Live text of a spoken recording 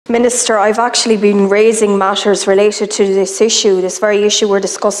Minister, I've actually been raising matters related to this very issue we're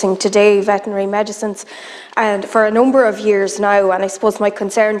discussing today, veterinary medicines, and for a number of years now, and I suppose my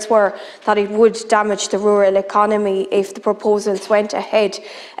concerns were that it would damage the rural economy if the proposals went ahead,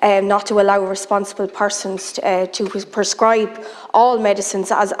 not to allow responsible persons to prescribe all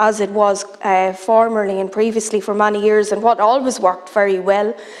medicines as it was formerly and previously for many years, and what always worked very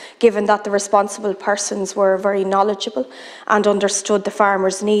well, given that the responsible persons were very knowledgeable and understood the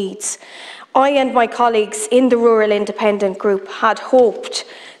farmers' needs. I and my colleagues in the Rural Independent Group had hoped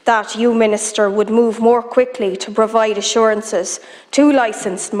that you, Minister, would move more quickly to provide assurances to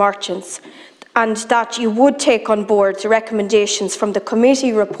licensed merchants, and that you would take on board the recommendations from the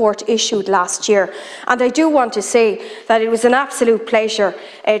committee report issued last year. And I do want to say that it was an absolute pleasure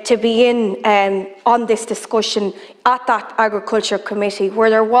to be on this discussion at that Agriculture Committee, where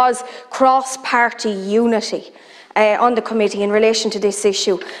there was cross-party unity on the committee in relation to this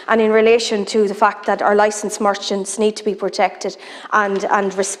issue and in relation to the fact that our licensed merchants need to be protected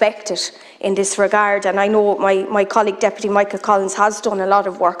and respected in this regard. And I know my colleague Deputy Michael Collins has done a lot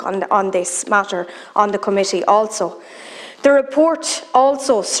of work on this matter on the committee also. The report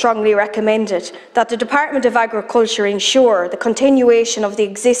also strongly recommended that the Department of Agriculture ensure the continuation of the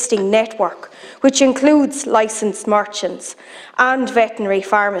existing network, which includes licensed merchants and veterinary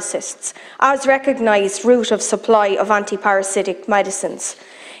pharmacists, as recognised route of supply of antiparasitic medicines.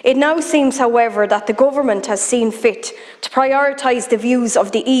 It now seems, however, that the Government has seen fit to prioritise the views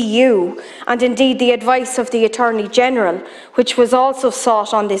of the EU and indeed the advice of the Attorney-General, which was also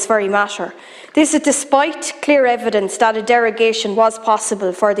sought on this very matter. This is despite clear evidence that a derogation was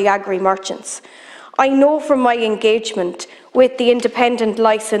possible for the agri-merchants. I know from my engagement with the Independent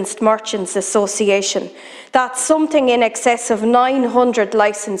Licensed Merchants Association that something in excess of 900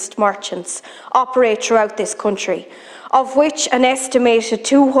 licensed merchants operate throughout this country, of which an estimated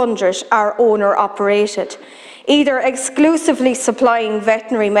 200 are owner-operated, either exclusively supplying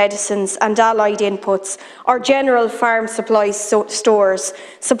veterinary medicines and allied inputs or general farm supplies stores,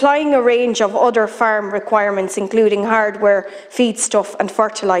 supplying a range of other farm requirements including hardware, feedstuff and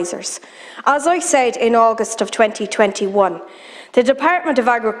fertilisers. As I said in August of 2021, the Department of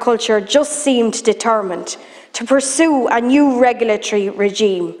Agriculture just seemed determined to pursue a new regulatory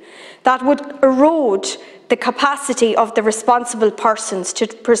regime that would erode the capacity of the responsible persons to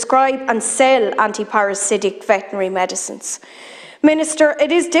prescribe and sell antiparasitic veterinary medicines. Minister,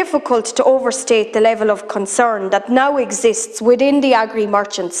 it is difficult to overstate the level of concern that now exists within the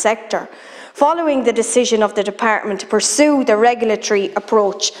agri-merchant sector, following the decision of the Department to pursue the regulatory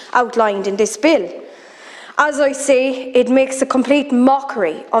approach outlined in this bill. As I say, it makes a complete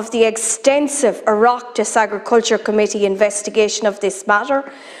mockery of the extensive Oireachtas Agriculture Committee investigation of this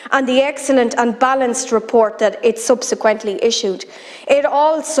matter and the excellent and balanced report that it subsequently issued. It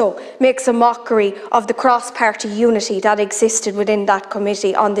also makes a mockery of the cross-party unity that existed within that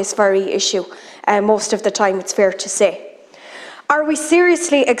committee on this very issue, most of the time, it's fair to say. Are we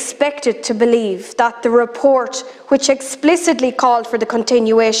seriously expected to believe that the report, which explicitly called for the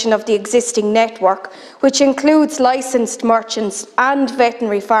continuation of the existing network, which includes licensed merchants and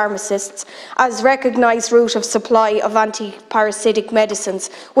veterinary pharmacists as recognised route of supply of antiparasitic medicines,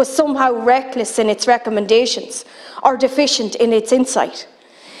 was somehow reckless in its recommendations or deficient in its insight?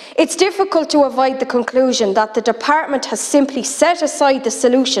 It's difficult to avoid the conclusion that the Department has simply set aside the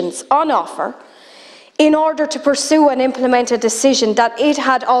solutions on offer in order to pursue and implement a decision that it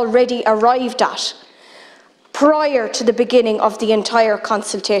had already arrived at prior to the beginning of the entire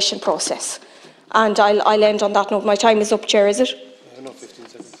consultation process. And I'll end on that note. My time is up, Chair, is it? No, 15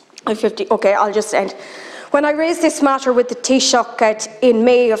 seconds. 50. Okay, I'll just end. When I raised this matter with the Taoiseach in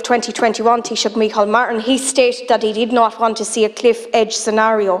May of 2021, Taoiseach Micheál Martin, he stated that he did not want to see a cliff-edge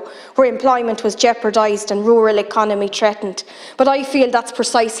scenario where employment was jeopardised and rural economy threatened. But I feel that's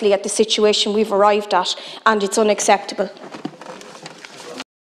precisely at the situation we've arrived at, and it's unacceptable.